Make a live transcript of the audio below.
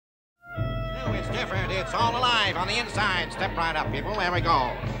new, it's different, it's all alive on the inside. Step right up, people. There we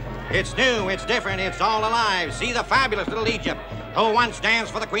go. It's new, it's different, it's all alive. See the fabulous little Egypt who once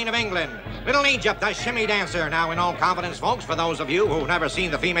danced for the Queen of England. Little Egypt, the shimmy dancer. Now, in all confidence, folks, for those of you who've never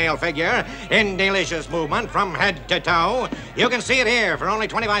seen the female figure in delicious movement from head to toe, you can see it here for only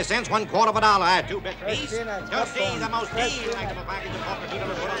 25 cents, $1/4 at 2-bit piece. You'll see the most delectable package of poker you've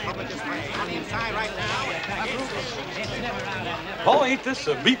ever put on public display. On the inside right now, Paul, ain't this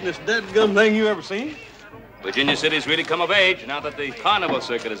the beatin'est dead-gum thing you ever seen? Virginia City's really come of age now that the carnival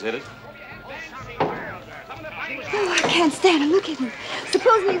circuit has hit it. Oh, I can't stand it. Look at him.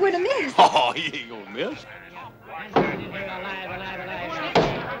 Supposing he were to miss. Oh, he ain't gonna miss.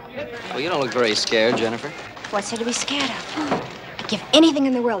 Well, you don't look very scared, Jennifer. What's there to be scared of? I'd give anything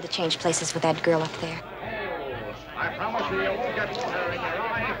in the world to change places with that girl up there. I promise you won't get water in your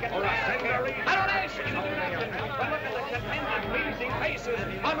eye or a finger in your eye. But look at the contented, pleasing faces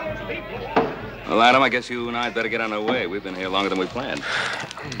of those people. Well, Adam, I guess you and I'd better get on our way. We've been here longer than we planned.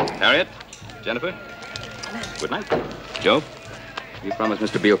 Harriet? Jennifer? Good night. Joe? You promised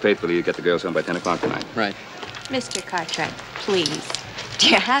Mr. Beale faithfully you'd get the girls home by 10 o'clock tonight. Right. Mr. Cartwright, please. Do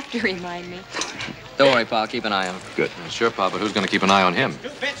you have to remind me? Don't worry, Pa. I'll keep an eye on him. Good. Sure, Pa, but who's going to keep an eye on him? 2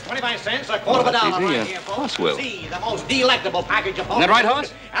 bits, 25 cents, $1/4 right here, folks. Hoss will. See the most delectable package of poker. Isn't that right,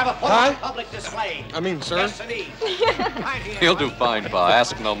 Hoss? Have a put on public display. I mean, sir. Yes, indeed. Right here. He'll do fine, Pa.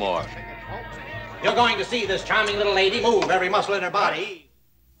 Ask no more. You're going to see this charming little lady move every muscle in her body.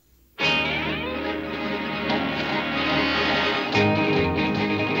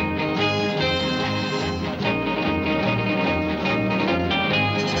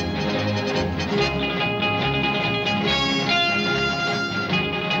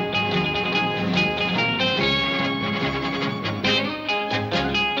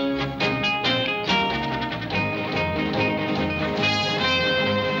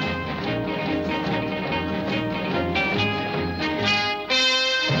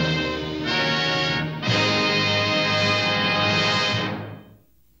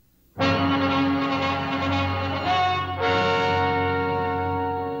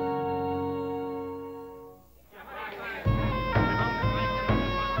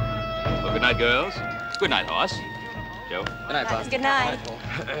 Good night, girls. Good night, Hoss. Joe? Good night, Pa. Good night.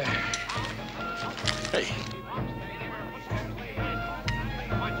 Hey.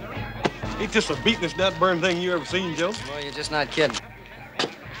 Ain't this the beatin'est nut-burn thing you ever seen, Joe? Well, you're just not kidding.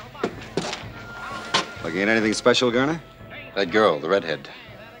 Like, ain't anything special, Grjngo? That girl, the redhead.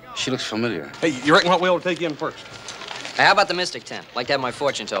 She looks familiar. Hey, you reckon what we ought to take in first? Hey, how about the Mystic Tent? Like to have my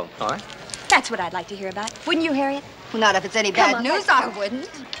fortune told. All right. That's what I'd like to hear about. Wouldn't you, Harriet? Well, not if it's any Come bad on, news, let's I go. wouldn't.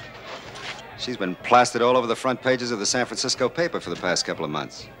 She's been plastered all over the front pages of the San Francisco paper for the past couple of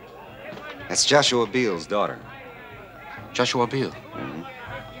months. That's Joshua Beale's daughter. Joshua Beale.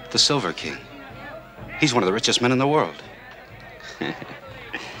 The Silver King. He's one of the richest men in the world.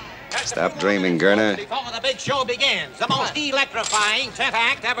 Stop dreaming, Grjngo. Before the big show begins, the most electrifying 10th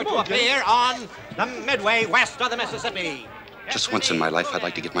act ever to appear on the Midway west of the Mississippi. Just once in my life, I'd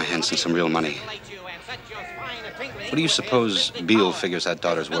like to get my hands on some real money. What do you suppose Beale figures that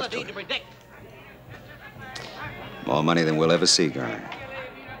daughter's worth to him? More money than we'll ever see, Grjngo.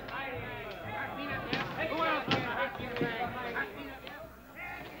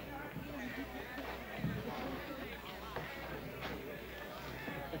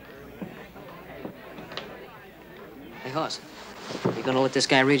 Hey, Hoss, you gonna let this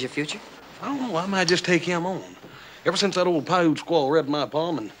guy read your future? I don't know. I might just take him on. Ever since that old Paiute squaw read my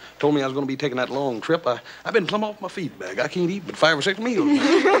palm and told me I was going to be taking that long trip, I've been plumb off my feed bag. I can't eat but 5 or 6 meals.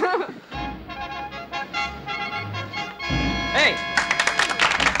 Hey!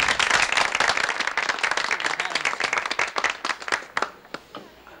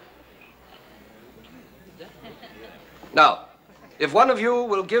 Now, if one of you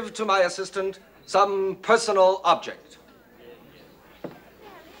will give to my assistant some personal object.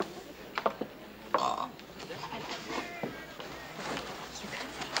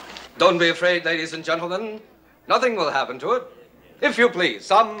 Don't be afraid, ladies and gentlemen. Nothing will happen to it. If you please,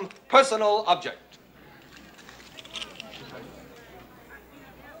 some personal object.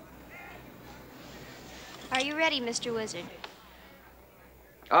 Are you ready, Mr. Wizard?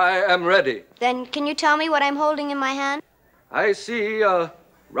 I am ready. Then can you tell me what I'm holding in my hand? I see a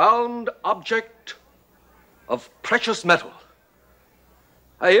round object of precious metal.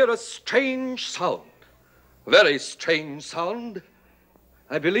 I hear a strange sound, a very strange sound.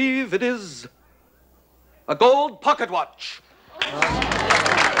 I believe it is a gold pocket watch.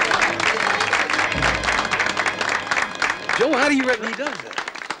 Joe, how do you reckon he does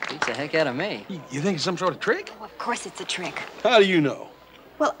that? Beats the heck out of me. You think it's some sort of trick? Oh, of course it's a trick. How do you know?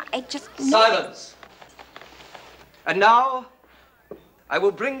 Well, I just... Silence. And now, I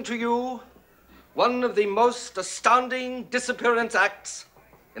will bring to you one of the most astounding disappearance acts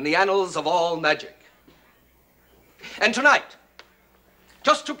in the annals of all magic. And tonight,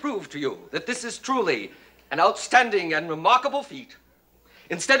 just to prove to you that this is truly an outstanding and remarkable feat,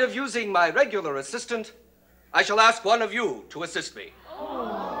 instead of using my regular assistant, I shall ask one of you to assist me.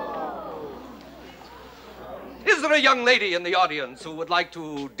 Is there a young lady in the audience who would like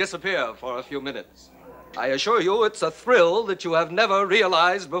to disappear for a few minutes? I assure you it's a thrill that you have never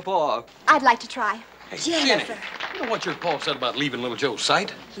realized before. I'd like to try. Hey, Jennifer. Jenny, you know what your pa said about leaving little Joe's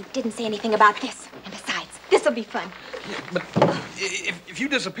sight? He didn't say anything about this. And besides, this'll be fun. Yeah, but if you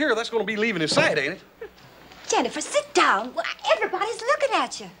disappear, that's going to be leaving his sight, ain't it? Jennifer, sit down. Well, everybody's looking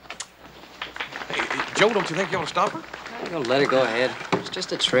at you. Hey, Joe, don't you think you ought to stop her? I'm gonna let her go ahead. It's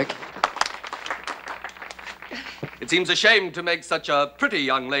just a trick. It seems a shame to make such a pretty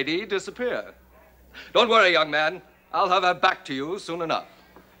young lady disappear. Don't worry, young man. I'll have her back to you soon enough.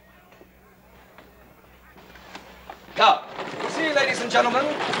 Now, you see, ladies and gentlemen,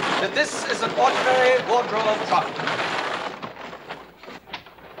 that this is an ordinary wardrobe trunk.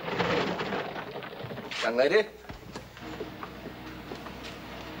 Young lady.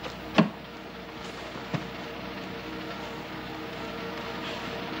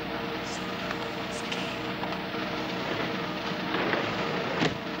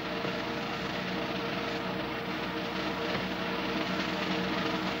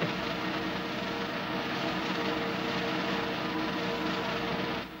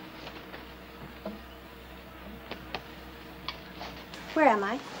 Where am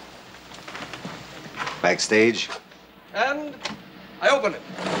I? Backstage. And I open it.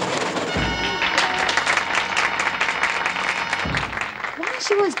 Why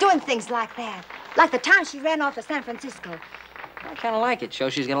she was doing things like that? Like the time she ran off to San Francisco. I kind of like it.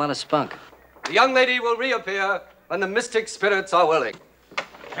 Shows she's got a lot of spunk. The young lady will reappear when the mystic spirits are willing.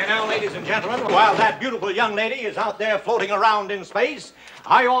 And now, ladies and gentlemen, while that beautiful young lady is out there floating around in space,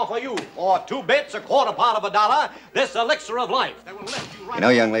 I offer you, for 2 bits, a quarter part of a dollar, this elixir of life that will lift you right... You know,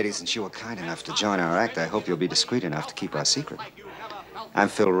 young lady, since you were kind enough to join our act, I hope you'll be discreet enough to keep our secret. I'm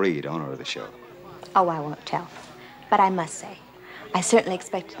Phil Reed, owner of the show. Oh, I won't tell. But I must say, I certainly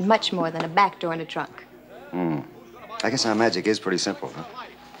expected much more than a back door and a trunk. I guess our magic is pretty simple, huh?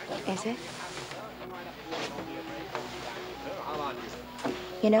 Is it?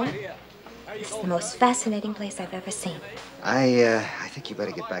 You know, this is the most fascinating place I've ever seen. I think you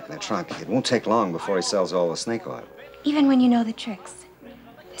better get back in the trunk. It won't take long before he sells all the snake oil. Even when you know the tricks,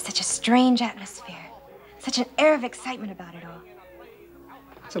 there's such a strange atmosphere, such an air of excitement about it all.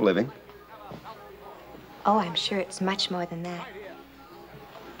 It's a living. Oh, I'm sure it's much more than that.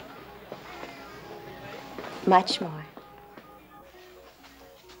 Much more.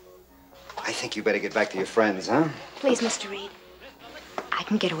 I think you better get back to your friends, huh? Please, Mr. Reed. I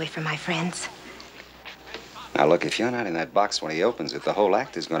can get away from my friends. Now, look, if you're not in that box when he opens it, the whole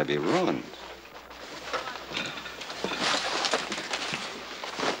act is going to be ruined.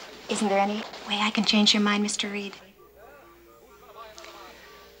 Isn't there any way I can change your mind, Mr. Reed?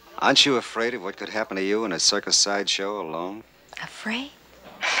 Aren't you afraid of what could happen to you in a circus sideshow alone? Afraid?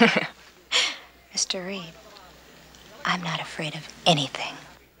 Mr. Reed, I'm not afraid of anything.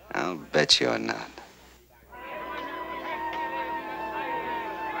 I'll bet you're not.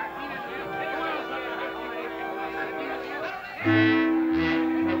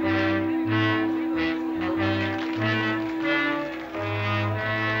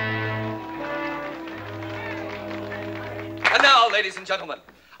 And now, ladies and gentlemen,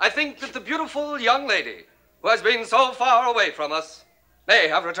 I think that the beautiful young lady who has been so far away from us may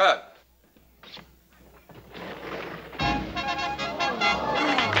have returned.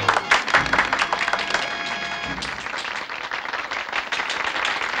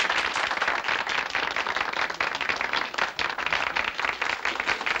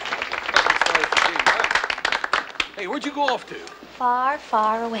 Hey, where'd you go off to? Far,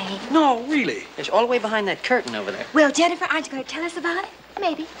 far away. No, really. It's all the way behind that curtain over there. Well, Jennifer, aren't you going to tell us about it?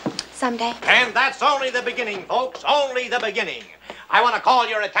 Maybe. Someday. And that's only the beginning, folks. Only the beginning. I want to call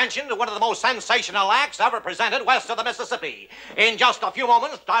your attention to one of the most sensational acts ever presented west of the Mississippi. In just a few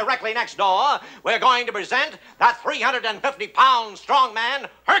moments, directly next door, we're going to present that 350-pound strong man,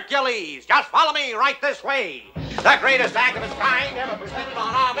 Hercules. Just follow me right this way. The greatest act of its kind ever presented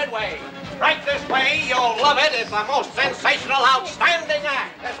on our Midway. Right this way, you'll love it. It's the most sensational, outstanding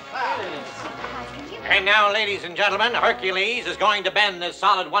act. And now, ladies and gentlemen, Hercules is going to bend this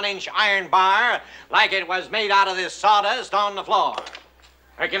solid 1-inch iron bar like it was made out of this sawdust on the floor.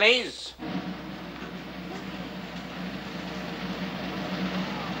 Hercules.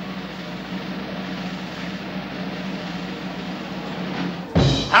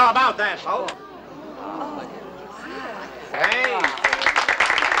 How about that, folks? Hey.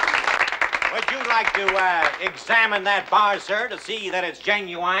 Would you like to examine that bar, sir, to see that it's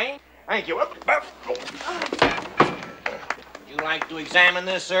genuine? Thank you. Would you like to examine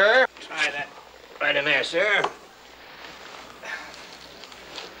this, sir? Try that right in there, sir.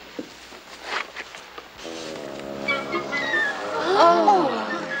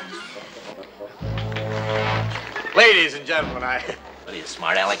 Ladies and gentlemen, what are you,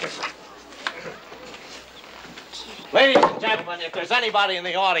 smart aleckers? Ladies and gentlemen, if there's anybody in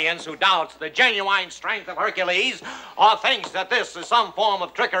the audience who doubts the genuine strength of Hercules or thinks that this is some form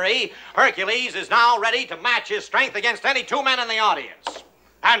of trickery, Hercules is now ready to match his strength against any two men in the audience.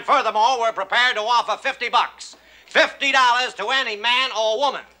 And furthermore, we're prepared to offer $50. $50 to any man or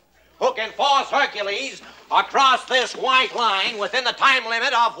woman who can force Hercules across this white line within the time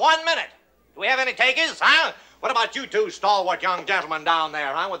limit of 1 minute. Do we have any takers, huh? What about you two stalwart young gentlemen down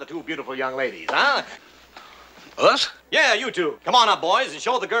there, huh, with the two beautiful young ladies, huh? Us? Yeah, you two. Come on up, boys, and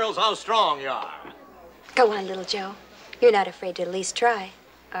show the girls how strong you are. Go on, little Joe. You're not afraid to at least try,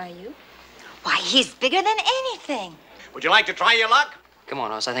 are you? Why, he's bigger than anything. Would you like to try your luck? Come on,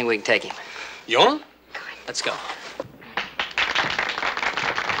 Hoss. I think we can take him. You on? Let's go.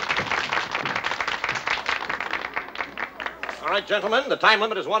 All right, gentlemen, the time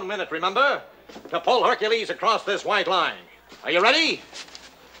limit is 1 minute, remember? To pull Hercules across this white line. Are you ready?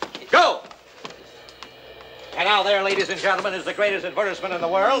 Go! And now there, ladies and gentlemen, is the greatest advertisement in the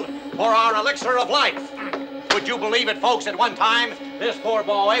world for our elixir of life. Would you believe it, folks, at one time, this poor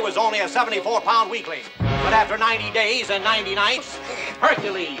boy was only a 74-pound weakling. But after 90 days and 90 nights,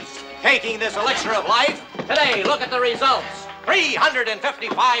 Hercules, taking this elixir of life, today, look at the results.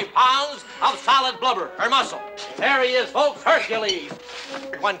 355 pounds of solid blubber, or muscle. There he is, folks, Hercules.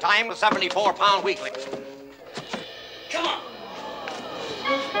 At one time, a 74-pound weakling. Come on.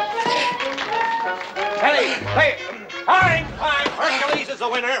 Hey, time. Hercules is the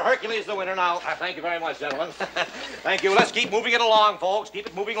winner. Hercules is the winner now. Thank you very much, gentlemen. Thank you. Let's keep moving it along, folks. Keep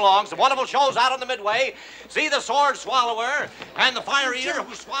it moving along. Some wonderful shows out on the Midway. See the sword swallower and the fire eater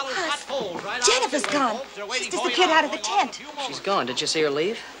who swallows hot coals right Jennifer's gone. She's disappeared out of the tent. She's gone. Did you see her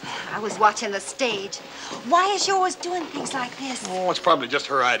leave? I was watching the stage. Why is she always doing things like this? Oh, it's probably just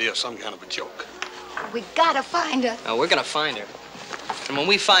her idea of some kind of a joke. We gotta find her. No, we're gonna find her. And when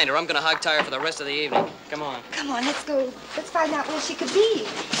we find her, I'm gonna hog-tie her for the rest of the evening. Come on. Come on, let's go. Let's find out where she could be.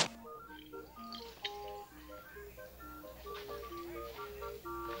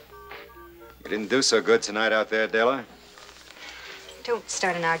 You didn't do so good tonight out there, Della. Don't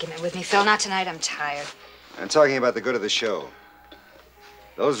start an argument with me, Phil. Not tonight. I'm tired. I'm talking about the good of the show.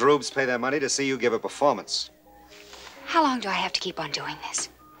 Those rubes pay their money to see you give a performance. How long do I have to keep on doing this?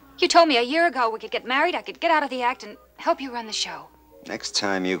 You told me a year ago we could get married, I could get out of the act and help you run the show. Next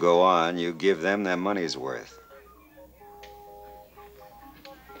time you go on, you give them their money's worth.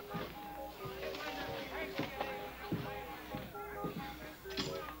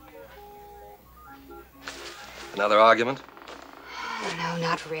 Another argument? Oh, no,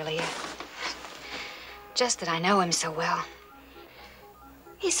 not really. Just that I know him so well.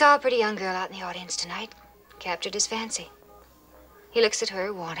 He saw a pretty young girl out in the audience tonight, captured his fancy. He looks at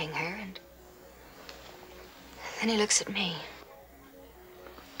her, wanting her, and then he looks at me.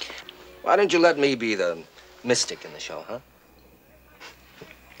 Why don't you let me be the mystic in the show, huh?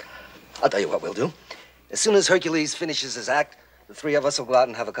 I'll tell you what we'll do. As soon as Hercules finishes his act, the three of us will go out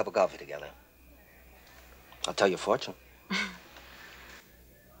and have a cup of coffee together. I'll tell your fortune.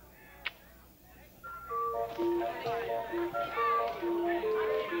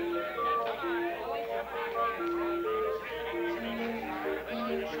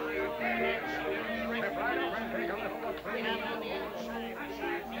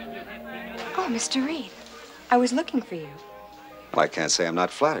 Oh, Mr. Reed, I was looking for you. Well, I can't say I'm not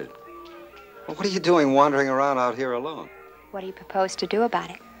flattered. Well, what are you doing wandering around out here alone? What do you propose to do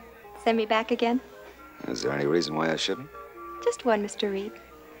about it? Send me back again? Is there any reason why I shouldn't? Just one, Mr. Reed.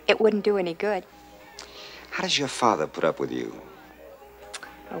 It wouldn't do any good. How does your father put up with you?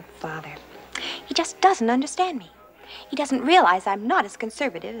 Oh, Father. He just doesn't understand me. He doesn't realize I'm not as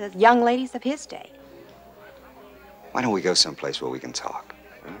conservative as young ladies of his day. Why don't we go someplace where we can talk?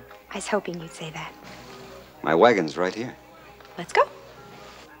 Huh? I was hoping you'd say that. My wagon's right here. Let's go.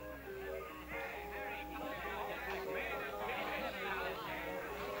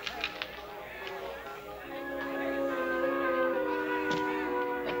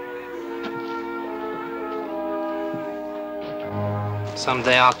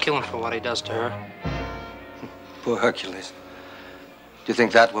 Someday I'll kill him for what he does to her. Poor Hercules. Do you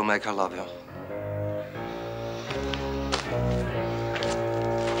think that will make her love you?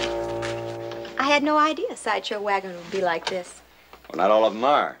 had no idea a sideshow wagon would be like this. Well, not all of them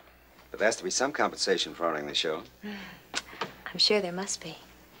are. But there has to be some compensation for owning the show. I'm sure there must be.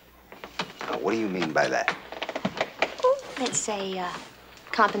 Now, what do you mean by that? Oh, let's say,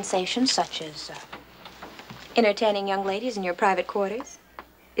 compensation such as entertaining young ladies in your private quarters.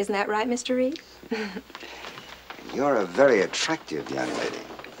 Isn't that right, Mr. Reed? You're a very attractive young lady.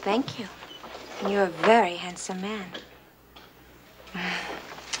 Thank you. And you're a very handsome man.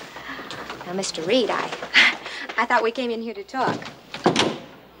 Now, Mr. Reed, I thought we came in here to talk.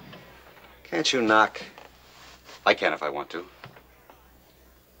 Can't you knock? I can if I want to.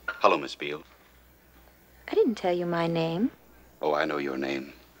 Hello, Miss Beale. I didn't tell you my name. Oh, I know your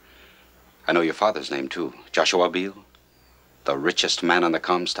name. I know your father's name, too. Joshua Beale, the richest man on the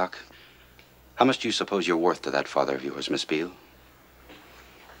Comstock. How much do you suppose you're worth to that father of yours, Miss Beale?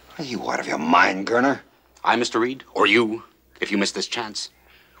 Are you out of your mind, Grjngo? I, Mr. Reed, or you, if you miss this chance.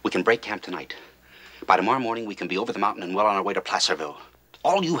 We can break camp tonight. By tomorrow morning, we can be over the mountain and well on our way to Placerville.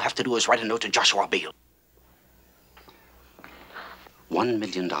 All you have to do is write a note to Joshua Beale. $1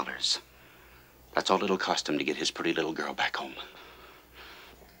 million. That's all it'll cost him to get his pretty little girl back home.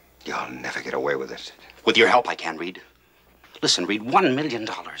 You'll never get away with it. With your help, I can, Reed. Listen, Reed, $1 million.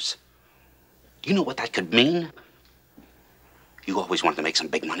 Do you know what that could mean? You always wanted to make some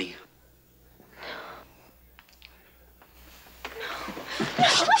big money.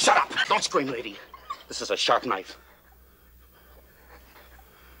 Shut up! Don't scream, lady. This is a sharp knife.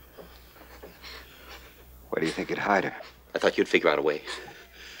 Where do you think you'd hide her? I thought you'd figure out a way.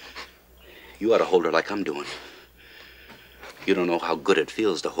 You ought to hold her like I'm doing. You don't know how good it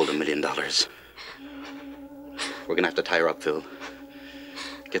feels to hold $1 million. We're gonna have to tie her up, Phil.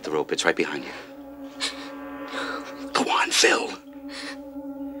 Get the rope. It's right behind you. Go on, Phil.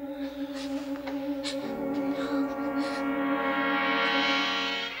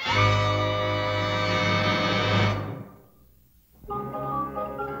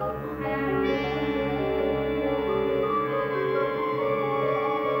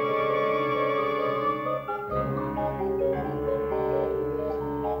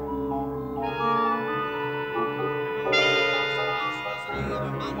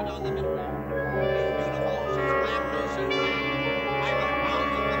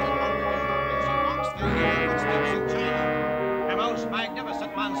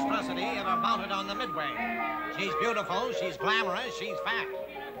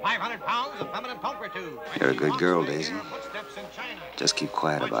 You're a good girl, Daisy. Just keep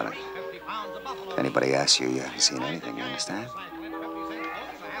quiet about it. If anybody asks you, you haven't seen anything, you understand?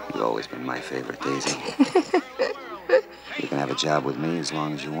 You've always been my favorite, Daisy. You can have a job with me as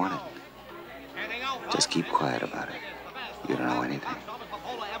long as you want it. Just keep quiet about it. You don't know anything.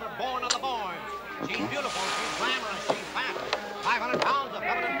 Okay?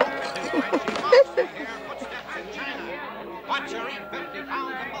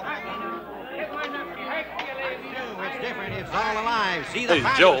 It's all alive. See the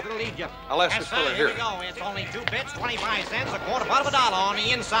Hey, Joe, little Egypt. I'll ask this fella here. Here we go. It's only 2 bits, 25 cents, a quarter part of a dollar on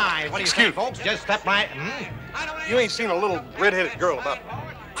the inside. What do you think, folks? Just step right. You ain't seen a little red-headed girl about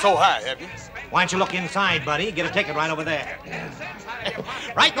so high, have you? Why don't you look inside, buddy? Get a ticket right over there.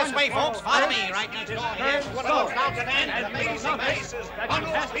 Right this way, folks. Follow me. Right next door. Here's one of those outstanding, amazing faces.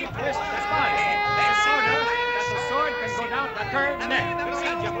 Unlost people. There's order that the sword can go down the curved neck.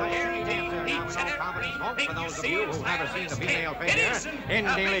 For those of you who've never seen the female figure in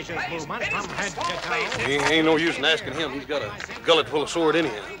delicious movement from head to toe. Ain't no use in asking him. He's got a gullet full of sword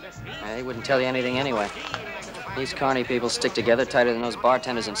anyhow. He wouldn't tell you anything anyway. These carny people stick together tighter than those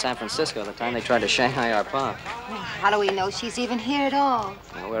bartenders in San Francisco the time they tried to Shanghai our pa. Well, how do we know she's even here at all?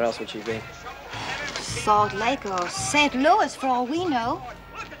 Now, where else would she be? Salt Lake or St. Louis, for all we know.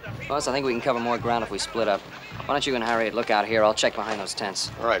 Boss, I think we can cover more ground if we split up. Why don't you and Harriet look out here? I'll check behind those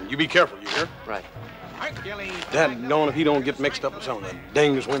tents. All right, you be careful, you hear? Right. Dad, knowing if he don't get mixed up with some of the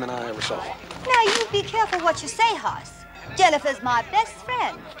dangest women I ever saw. Now, you be careful what you say, Hoss. Jennifer's my best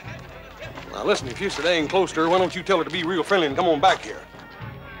friend. Now, listen, if you're staying close to her, why don't you tell her to be real friendly and come on back here?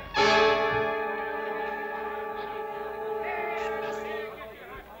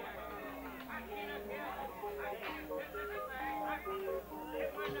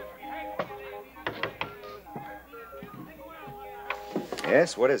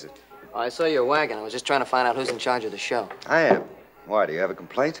 Yes, what is it? I saw your wagon. I was just trying to find out who's in charge of the show. I am. Why, do you have a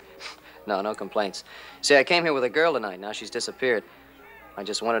complaint? No, no complaints. See, I came here with a girl tonight. Now she's disappeared. I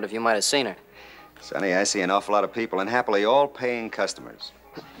just wondered if you might have seen her. Sonny, I see an awful lot of people, and happily all paying customers.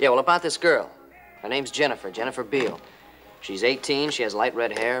 Yeah, well, about this girl. Her name's Jennifer Beale. She's 18, she has light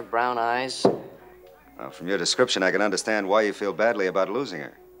red hair, brown eyes. Well, from your description, I can understand why you feel badly about losing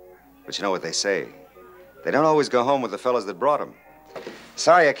her. But you know what they say. They don't always go home with the fellas that brought them.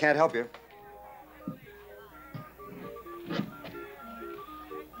 Sorry, I can't help you.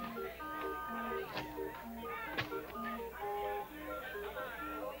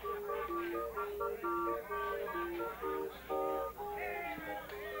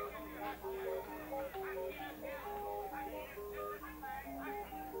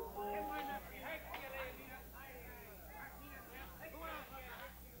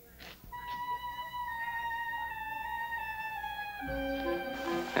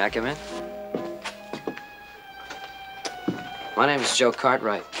 May I come in? My name is Joe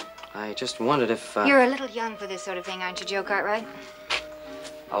Cartwright. I just wondered if, You're a little young for this sort of thing, aren't you, Joe Cartwright?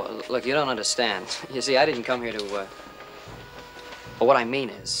 Oh, look, you don't understand. You see, I didn't come here to, Well, what I mean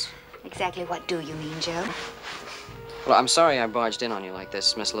is... Exactly what do you mean, Joe? Well, I'm sorry I barged in on you like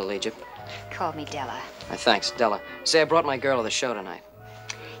this, Miss Little Egypt. Call me Della. Thanks, Della. Say, I brought my girl to the show tonight.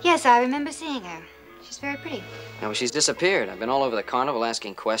 Yes, I remember seeing her. She's very pretty. No, but she's disappeared. I've been all over the carnival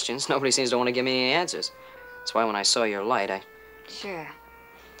asking questions. Nobody seems to want to give me any answers. That's why when I saw your light, I... Sure.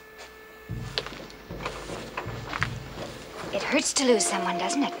 It hurts to lose someone,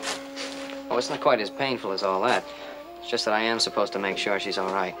 doesn't it? Oh, it's not quite as painful as all that. It's just that I am supposed to make sure she's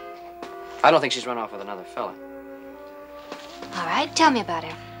all right. I don't think she's run off with another fella. All right, tell me about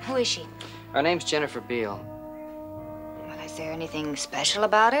her. Who is she? Her name's Jennifer Beale. Well, is there anything special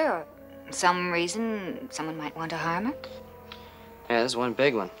about her, or some reason someone might want to harm her? Yeah, there's one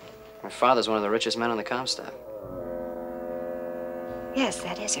big one. Her father's one of the richest men on the Comstock. Yes,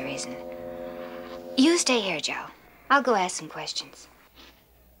 that is a reason. You stay here, Joe. I'll go ask some questions.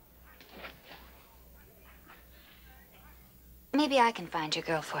 Maybe I can find your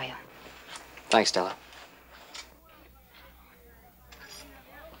girl for you. Thanks, Stella.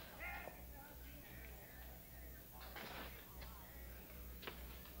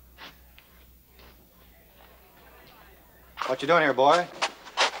 What you doing here, boy?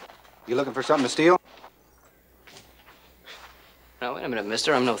 You looking for something to steal? Now, wait a minute,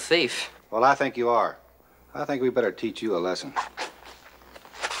 mister. I'm no thief. Well, I think you are. I think we better teach you a lesson.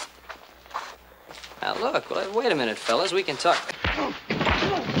 Now, look. Well, wait a minute, fellas. We can talk.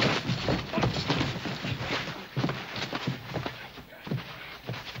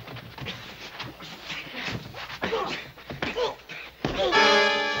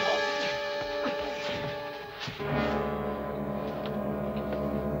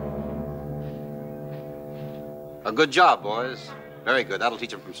 A good job, boys. Very good. That'll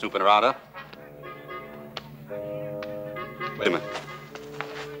teach them from snooping around, huh? Wait a minute.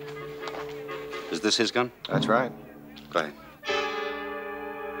 Is this his gun? That's right. Go ahead.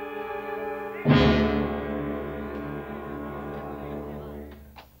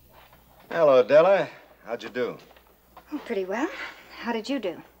 Hello, Della. How'd you do? Oh, pretty well. How did you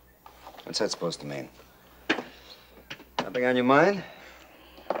do? What's that supposed to mean? Nothing on your mind?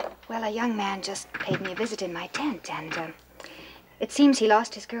 Well, a young man just paid me a visit in my tent, and it seems he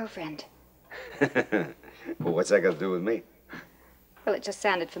lost his girlfriend. Well, what's that got to do with me? Well, it just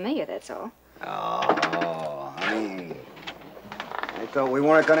sounded familiar, that's all. Oh, honey. I thought we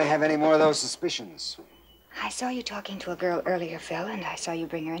weren't going to have any more of those suspicions. I saw you talking to a girl earlier, Phil, and I saw you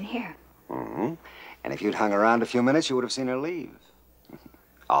bring her in here. Mm-hmm. And if you'd hung around a few minutes, you would have seen her leave.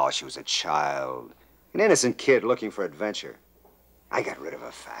 Oh, she was a child. An innocent kid looking for adventure. I got rid of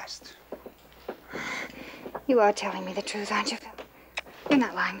her fast. You are telling me the truth, aren't you, Phil? You're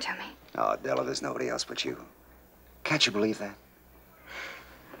not lying to me. Oh, Della, there's nobody else but you. Can't you believe that?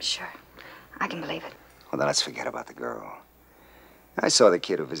 Sure. I can believe it. Well, then let's forget about the girl. I saw the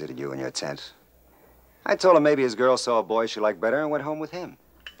kid who visited you in your tent. I told him maybe his girl saw a boy she liked better and went home with him.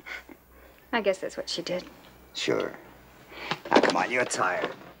 I guess that's what she did. Sure. Now, come on, you're tired.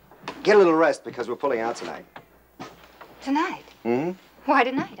 Get a little rest because we're pulling out tonight. Tonight? Hmm? Why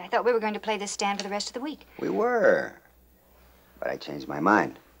tonight? I thought we were going to play this stand for the rest of the week. We were. But I changed my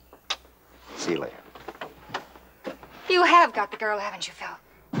mind. See you later. You have got the girl, haven't you, Phil?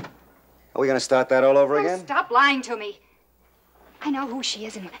 Are we going to start that all over Oh, again? stop lying to me. I know who she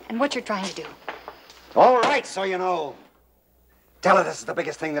is and what you're trying to do. All right, so you know. Tell her this is the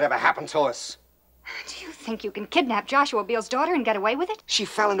biggest thing that ever happened to us. Do you think you can kidnap Joshua Beale's daughter and get away with it? She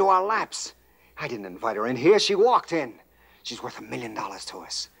fell into our laps. I didn't invite her in here. She walked in. She's worth $1 million to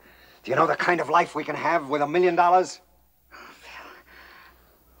us. Do you know the kind of life we can have with $1 million? Oh, Phil,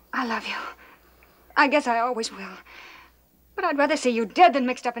 I love you. I guess I always will. But I'd rather see you dead than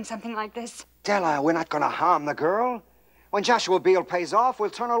mixed up in something like this. Della, we're not going to harm the girl. When Joshua Beale pays off, we'll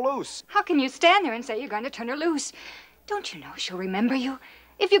turn her loose. How can you stand there and say you're going to turn her loose? Don't you know she'll remember you?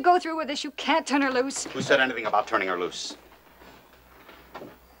 If you go through with this, you can't turn her loose. Who said anything about turning her loose?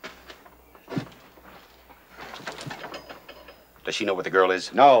 Does she know where the girl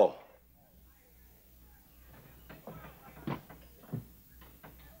is? No.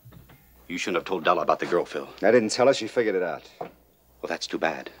 You shouldn't have told Della about the girl, Phil. I didn't tell her. She figured it out. Well, that's too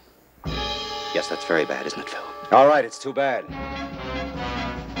bad. Yes, that's very bad, isn't it, Phil? All right, it's too bad.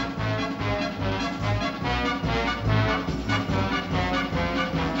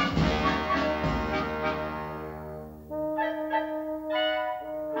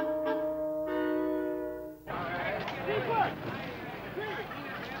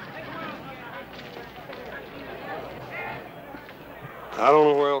 I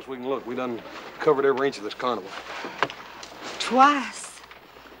don't know where else we can look. We done covered every inch of this carnival. Twice.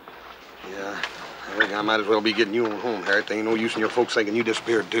 Yeah, I reckon I might as well be getting you on home, Harriet. There ain't no use in your folks thinking you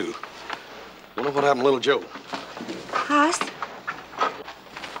disappeared, too. Wonder what happened to little Joe. Hoss?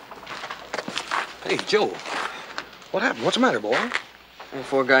 Hey, Joe. What happened? What's the matter, boy? Well,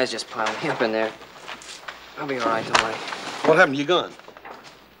 4 guys just piled me up in there. I'll be all right, don't worry. What happened to your gun?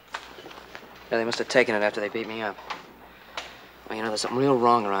 Yeah, they must have taken it after they beat me up. Well, you know, there's something real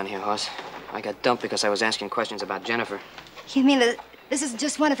wrong around here, Hoss. I got dumped because I was asking questions about Jennifer. You mean that this is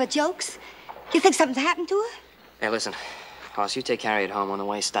just one of her jokes? You think something's happened to her? Hey, listen. Hoss, you take Harriet home. On the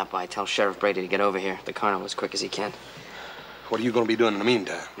way, stop by. Tell Sheriff Brady to get over here. The carnival as quick as he can. What are you going to be doing in the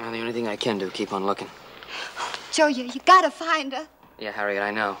meantime? Well, the only thing I can do, keep on looking. Joe, you gotta find her. Yeah, Harriet,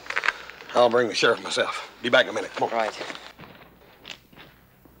 I know. I'll bring the sheriff myself. Be back in a minute. Come on. Right.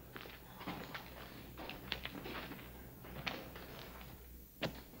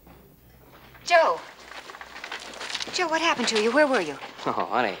 Joe. Joe, what happened to you? Where were you? Oh,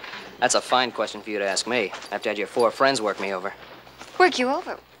 honey, that's a fine question for you to ask me, after I had your 4 friends work me over. Work you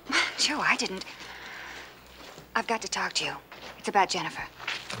over? Joe, I didn't. I've got to talk to you. It's about Jennifer.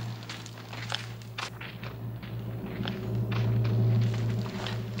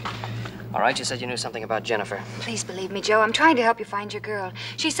 All right, you said you knew something about Jennifer. Please believe me, Joe. I'm trying to help you find your girl.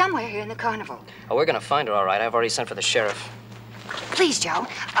 She's somewhere here in the carnival. Oh, we're gonna find her, all right. I've already sent for the sheriff. Please, Joe.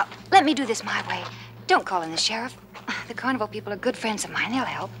 Let me do this my way. Don't call in the sheriff. The carnival people are good friends of mine. They'll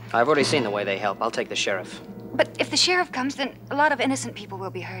help. I've already seen the way they help. I'll take the sheriff. But if the sheriff comes, then a lot of innocent people will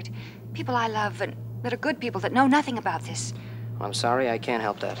be hurt. People I love and that are good people that know nothing about this. Well, I'm sorry, I can't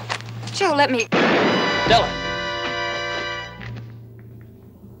help that. Joe, let me... Della!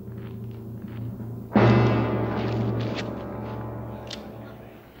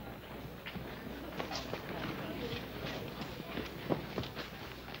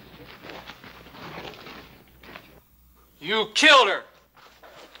 You killed her.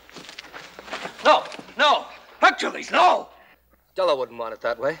 No, no. Hercules, no. Della wouldn't want it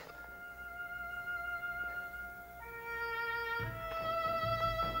that way.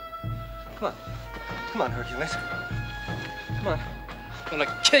 Come on. Come on, Hercules. Come on. I'm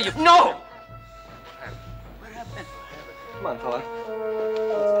gonna kill you. No! What happened? Come on, fella.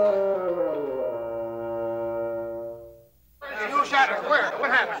 You shot her. Where? What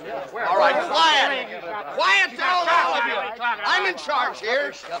happened? Where? All right, quiet. Quiet down, all of you. I'm in charge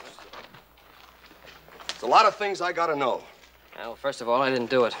here. There's a lot of things I gotta know. Well, first of all, I didn't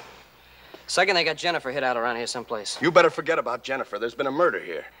do it. Second, they got Jennifer hid out around here someplace. You better forget about Jennifer. There's been a murder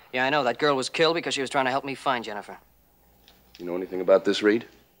here. Yeah, I know. That girl was killed because she was trying to help me find Jennifer. You know anything about this, Reed?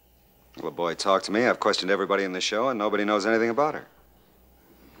 Well, boy, talk to me. I've questioned everybody in the show, and nobody knows anything about her.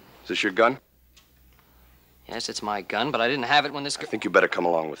 Is this your gun? Yes, it's my gun, but I didn't have it when this I think you better come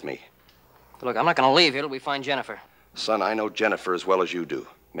along with me. Look, I'm not gonna leave here till we find Jennifer. Son, I know Jennifer as well as you do.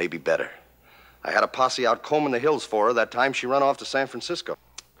 Maybe better. I had a posse out combing the hills for her that time she run off to San Francisco.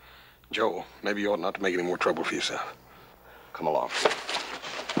 Joe, maybe you ought not to make any more trouble for yourself. Come along.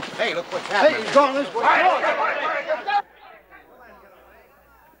 Hey, look what's happening. Hey, he's going this way.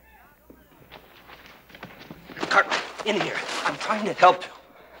 Cartwright, in here. I'm trying to help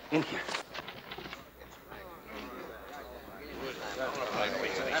you. In here.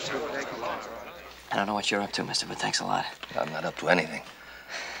 I don't know what you're up to, mister, but thanks a lot. I'm not up to anything.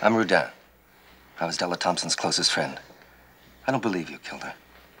 I'm Rudin. I was Della Thompson's closest friend. I don't believe you killed her.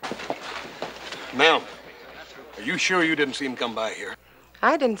 Ma'am, are you sure you didn't see him come by here?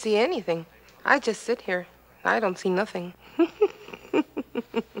 I didn't see anything. I just sit here. I don't see nothing.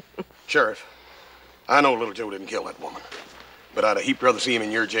 Sheriff, I know little Joe didn't kill that woman, but I'd a heap rather see him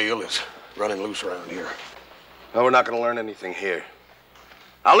in your jail as running loose around here. No, we're not going to learn anything here.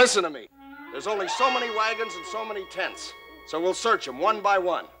 Now, listen to me. There's only so many wagons and so many tents, so we'll search them one by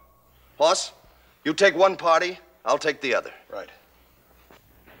one. Hoss, you take one party, I'll take the other. Right.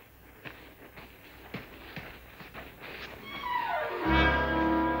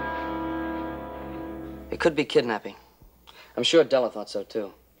 It could be kidnapping. I'm sure Della thought so,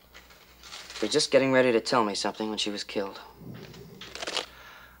 too. She was just getting ready to tell me something when she was killed.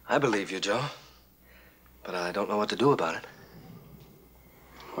 I believe you, Joe. But I don't know what to do about it.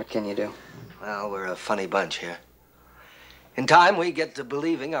 What can you do? Well, we're a funny bunch here. In time, we get to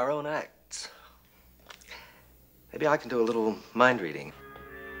believing our own acts. Maybe I can do a little mind reading.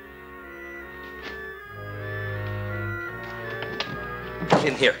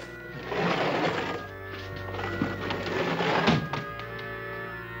 In here.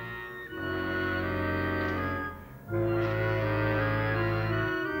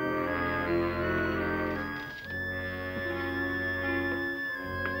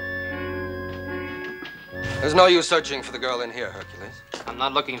 There's no use searching for the girl in here, Hercules. I'm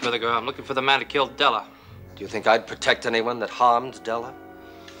not looking for the girl. I'm looking for the man who killed Della. Do you think I'd protect anyone that harmed Della?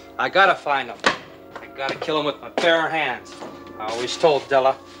 I gotta find him. I gotta kill him with my bare hands. I always told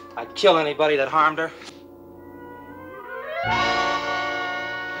Della I'd kill anybody that harmed her.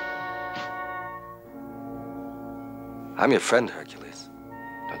 I'm your friend, Hercules.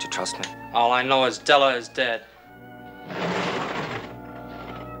 Don't you trust me? All I know is Della is dead.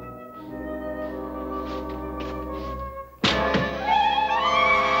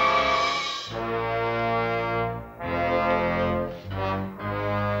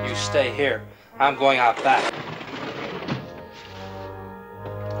 You stay here. I'm going out back.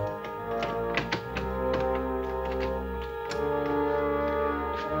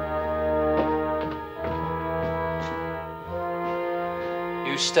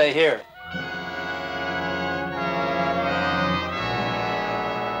 You stay here.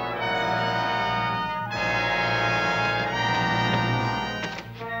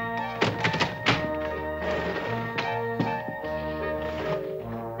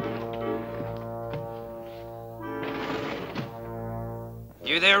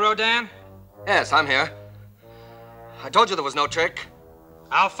 You there, Rodan? Yes, I'm here. I told you there was no trick.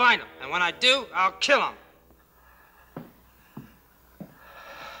 I'll find him, and when I do, I'll kill him.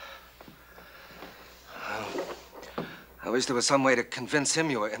 I wish there was some way to convince him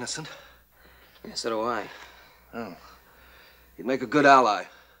you were innocent. Yeah, so do I. Oh. He'd make a good ally.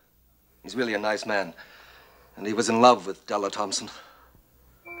 He's really a nice man. And he was in love with Della Thompson.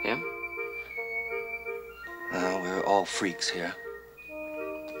 Him? Well, we're all freaks here.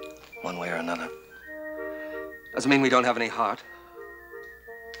 One way or another. Doesn't mean we don't have any heart.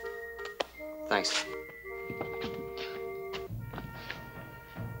 Thanks.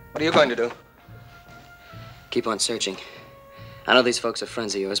 What are you going to do? Keep on searching. I know these folks are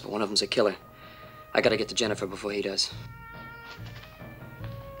friends of yours, but one of them's a killer. I gotta get to Jennifer before he does.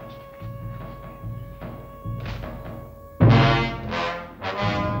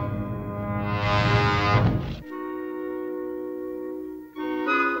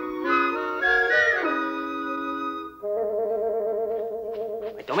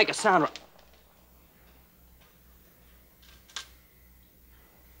 Wait, don't make a sound.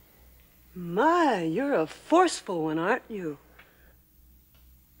 My, you're a forceful one, aren't you?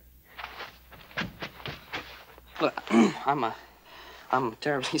 Look, I'm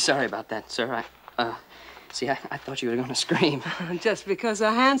terribly sorry about that, sir. See, I thought you were going to scream. Just because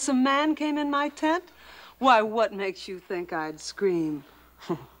a handsome man came in my tent? Why, what makes you think I'd scream?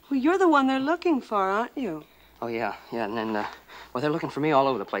 Well, you're the one they're looking for, aren't you? Oh, yeah, and then, well, they're looking for me all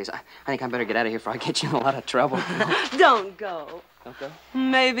over the place. I think I better get out of here before I get you in a lot of trouble. Don't go. Don't go?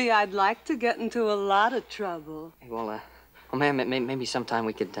 Maybe I'd like to get into a lot of trouble. Hey, well, ma'am, maybe sometime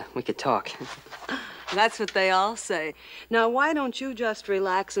we could talk. That's what they all say. Now, why don't you just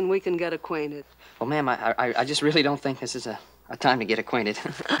relax and we can get acquainted? Well, ma'am, I just really don't think this is a time to get acquainted.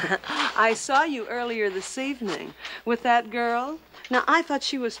 I saw you earlier this evening with that girl. Now, I thought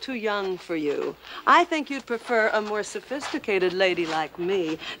she was too young for you. I think you'd prefer a more sophisticated lady like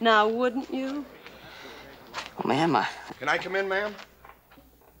me. Now, wouldn't you? Well, ma'am, Can I come in, ma'am?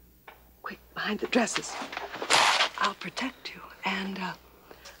 Quick, behind the dresses. I'll protect you. And,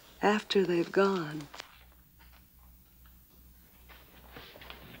 after they've gone.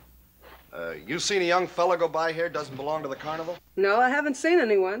 You seen a young fella go by here, doesn't belong to the carnival? No, I haven't seen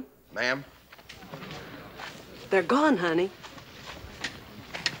anyone. Ma'am? They're gone, honey.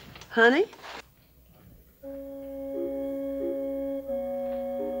 Honey?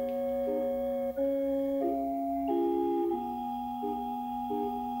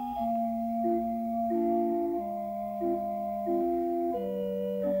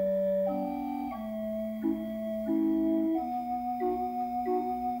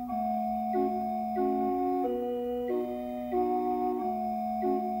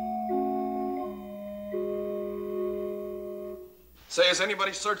 Say, has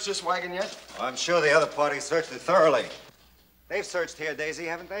anybody searched this wagon yet? I'm sure the other party searched it thoroughly. They've searched here, Daisy,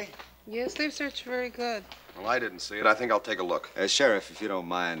 haven't they? Yes, they've searched very good. Well, I didn't see it. I think I'll take a look. Sheriff, if you don't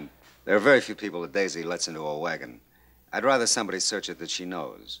mind, there are very few people that Daisy lets into a wagon. I'd rather somebody search it that she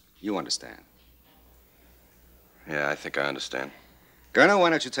knows. You understand? Yeah, I think I understand. Grjngo, why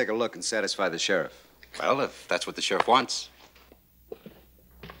don't you take a look and satisfy the sheriff? Well, if that's what the sheriff wants.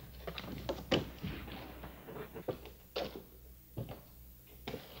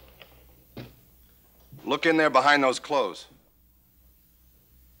 Look in there behind those clothes.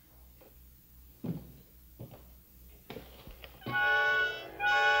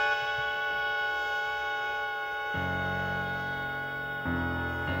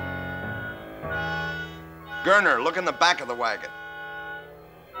 Gerner, look in the back of the wagon.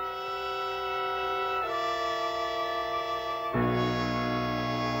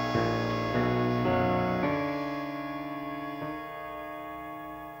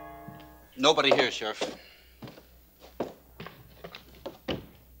 Nobody here, Sheriff.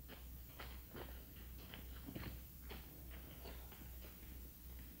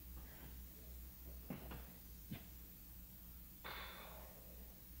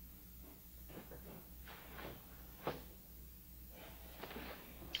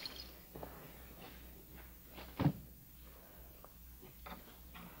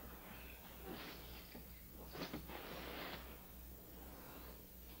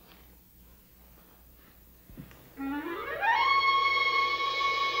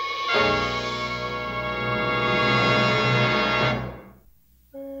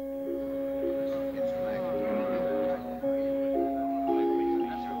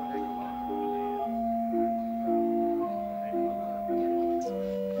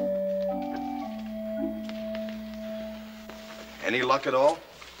 Any luck at all?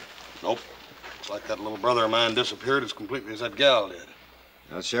 Nope. Looks like that little brother of mine disappeared as completely as that gal did.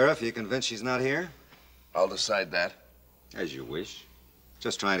 Now, Sheriff, you convinced she's not here? I'll decide that. As you wish.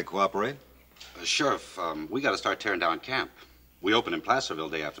 Just trying to cooperate. Sheriff, we got to start tearing down camp. We open in Placerville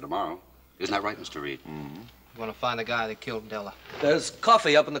day after tomorrow. Isn't that right, Mr. Reed? We want to find the guy that killed Della. There's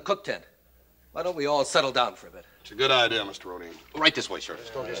coffee up in the cook tent. Why don't we all settle down for a bit? It's a good idea, Mr. Rodine. Right this way, Sheriff.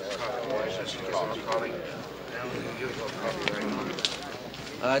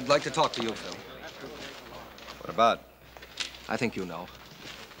 I'd like to talk to you, Phil. What about? I think you know.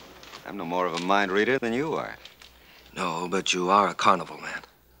 I'm no more of a mind reader than you are. No, but you are a carnival man.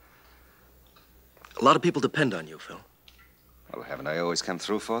 A lot of people depend on you, Phil. Well, haven't I always come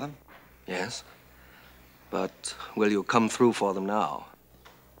through for them? Yes. But will you come through for them now?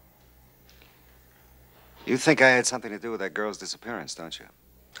 You think I had something to do with that girl's disappearance, don't you?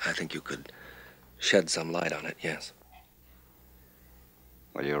 I think you could shed some light on it, yes.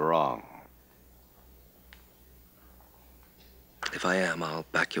 Well, you're wrong. If I am, I'll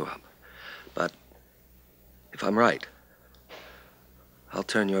back you up. But if I'm right, I'll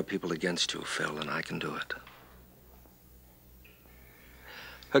turn your people against you, Phil, and I can do it.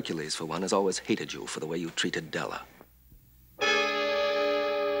 Hercules, for one, has always hated you for the way you treated Della.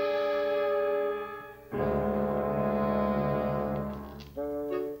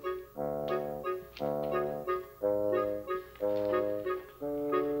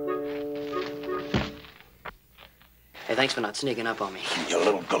 Hey, thanks for not sneaking up on me. You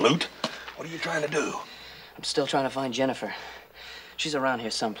little galoot. What are you trying to do? I'm still trying to find Jennifer. She's around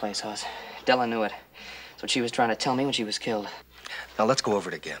here someplace, Hoss. Della knew it. That's what she was trying to tell me when she was killed. Now, let's go over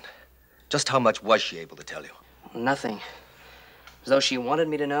it again. Just how much was she able to tell you? Nothing. As though she wanted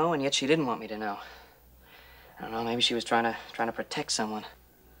me to know, and yet she didn't want me to know. I don't know, maybe she was trying to protect someone.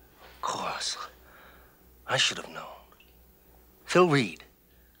 Of course. I should have known. Phil Reed.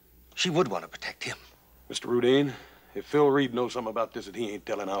 She would want to protect him. Mr. Rodine, if Phil Reed knows something about this that he ain't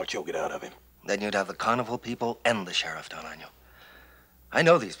telling, I'll choke it out of him. Then you'd have the carnival people and the sheriff down on you. I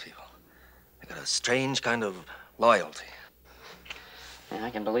know these people. They got a strange kind of loyalty. Yeah, I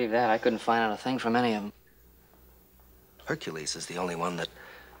can believe that. I couldn't find out a thing from any of them. Hercules is the only one that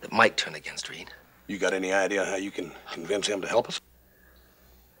might turn against Reed. You got any idea how you can convince him to help us?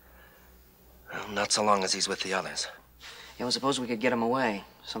 Well, not so long as he's with the others. Yeah, well, suppose we could get him away.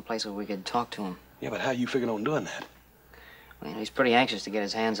 Someplace where we could talk to him. Yeah, but how you figuring on doing that? Well, you know, he's pretty anxious to get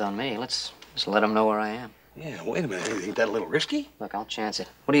his hands on me. Let's just let him know where I am. Yeah, wait a minute. Ain't that a little risky? Look, I'll chance it.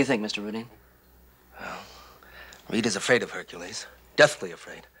 What do you think, Mr. Rodine? Well, Reed is afraid of Hercules. Deathly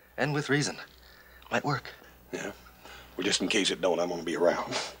afraid. And with reason. Might work. Yeah. Well, just in case it don't, I'm gonna be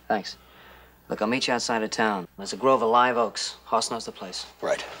around. Thanks. Look, I'll meet you outside of town. There's a grove of live oaks. Hoss knows the place.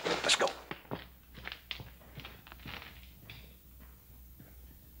 Right. Let's go.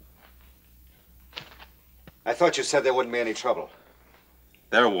 I thought you said there wouldn't be any trouble.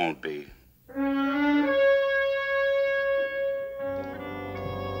 There won't be.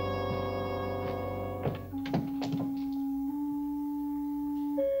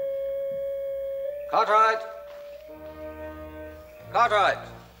 Cartwright! Cartwright!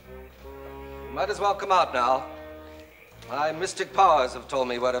 You might as well come out now. My mystic powers have told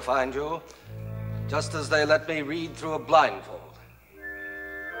me where to find you, just as they let me read through a blindfold.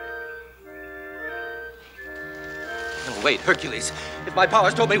 No, wait, Hercules. If my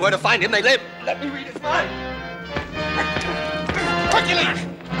powers told me where to find him, they let me read his mind. Hercules!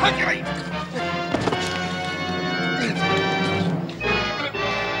 Hercules!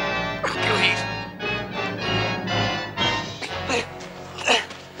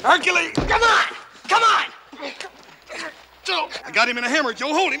 Hercules! Come on! Come on! Joe, I got him in a hammer.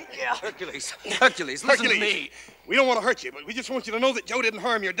 Joe, hold him. Yeah. Hercules, listen to me. We don't want to hurt you, but we just want you to know that Joe didn't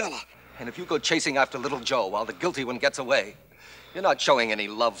harm your Della. And if you go chasing after little Joe while the guilty one gets away, you're not showing any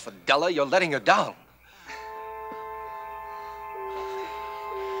love for Della. You're letting her down.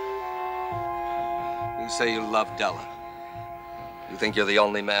 You say you love Della. You think you're the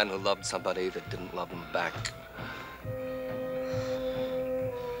only man who loved somebody that didn't love him back.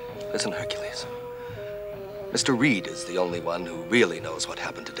 Listen, Hercules. Mr. Reed is the only one who really knows what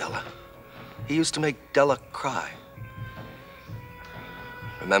happened to Della. He used to make Della cry.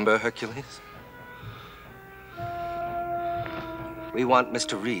 Remember, Hercules? We want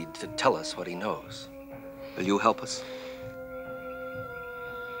Mr. Reed to tell us what he knows. Will you help us?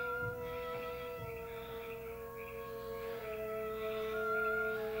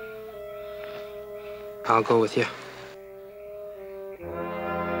 I'll go with you.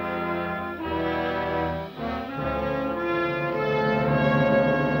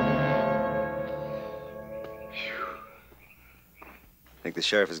 Think the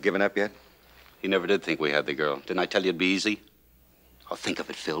sheriff has given up yet? He never did think we had the girl. Didn't I tell you it'd be easy? Oh, think of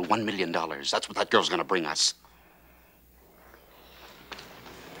it, Phil. $1 million. That's what that girl's gonna bring us.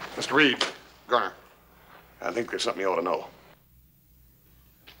 Mr. Reed, Garner, I think there's something you ought to know.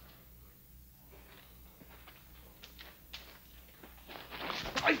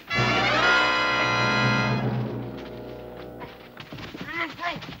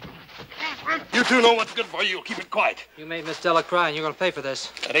 You two know what's good for you. Keep it quiet. You made Miss Della cry, and you're going to pay for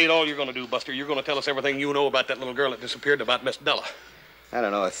this. That ain't all you're going to do, Buster. You're going to tell us everything you know about that little girl that disappeared and about Miss Della. I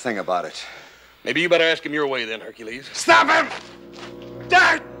don't know a thing about it. Maybe you better ask him your way then, Hercules. Stop him!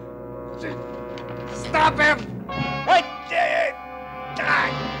 Dad! Stop him!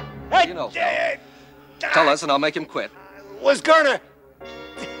 You know, Phil. Tell us and I'll make him quit. Was Gerner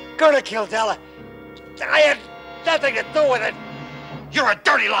killed Della? I had nothing to do with it. You're a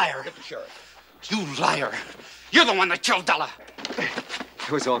dirty liar. Get the sheriff. You liar. You're the one that killed Della.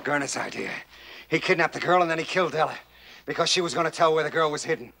 It was all Gerner's idea. He kidnapped the girl and then he killed Della because she was going to tell where the girl was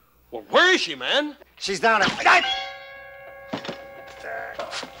hidden. Well, where is she, man? She's down at...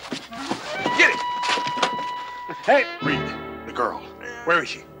 Get it! Hey! Reed, the girl. Where is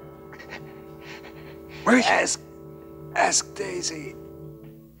she? Where is she? Ask Daisy.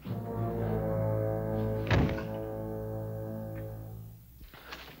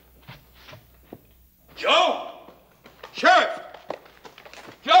 Joe! Sheriff!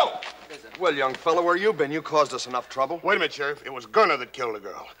 Joe! Well, young fellow, where you been? You caused us enough trouble. Wait a minute, Sheriff. It was Gerner that killed the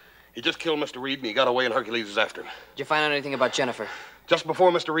girl. He just killed Mr. Reed and he got away and Hercules is after him. Did you find out anything about Jennifer? Just before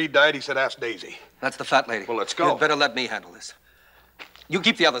Mr. Reed died, he said, ask Daisy. That's the fat lady. Well, let's go. You'd better let me handle this. You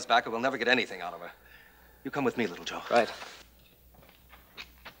keep the others back or we'll never get anything out of her. You come with me, little Joe. Right.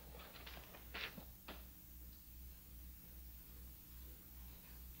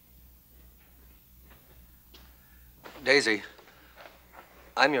 Daisy,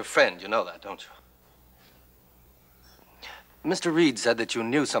 I'm your friend. You know that, don't you? Mr. Reed said that you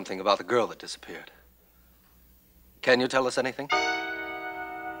knew something about the girl that disappeared. Can you tell us anything?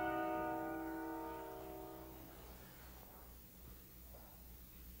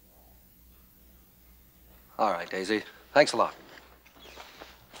 All right, Daisy. Thanks a lot.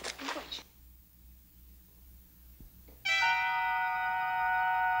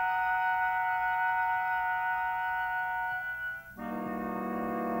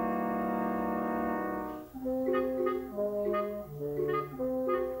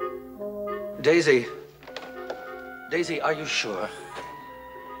 Daisy. Daisy, are you sure?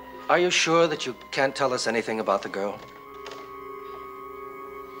 Are you sure that you can't tell us anything about the girl?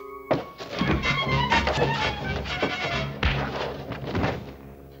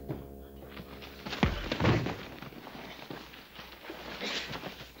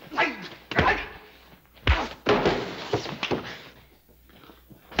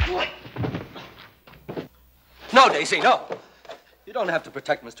 No, Daisy, no. You don't have to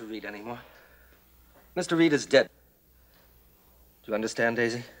protect Mr. Reed anymore. Mr. Reed is dead. Do you understand,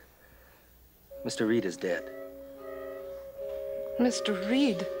 Daisy? Mr. Reed is dead. Mr.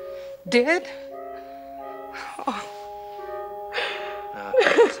 Reed? Dead?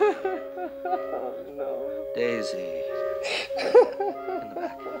 Now, Daisy.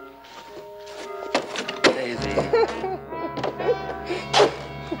 Daisy. In the back.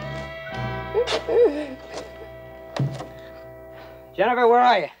 Daisy. Jennifer, where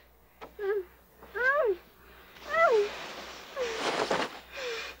are you?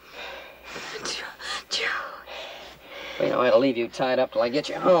 Joe. Well, you know, I'll leave you tied up till I get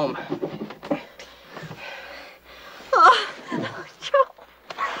you home. Oh, Joe.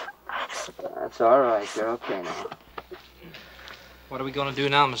 That's all right. You're okay now. What are we going to do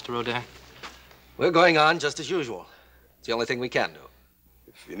now, Mr. Rodin? We're going on just as usual. It's the only thing we can do.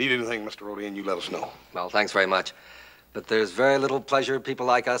 If you need anything, Mr. Rodin, you let us know. Well, thanks very much. But there's very little pleasure people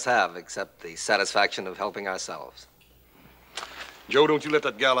like us have except the satisfaction of helping ourselves. Joe, don't you let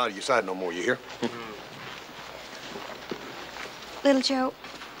that gal out of your sight no more, you hear? Little Joe,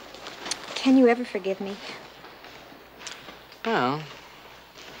 can you ever forgive me? Well,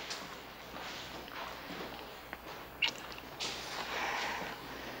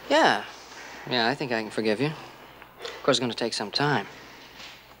 yeah. Yeah, I think I can forgive you. Of course, it's going to take some time.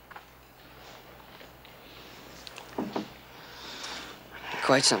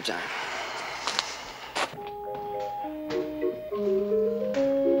 Quite some time.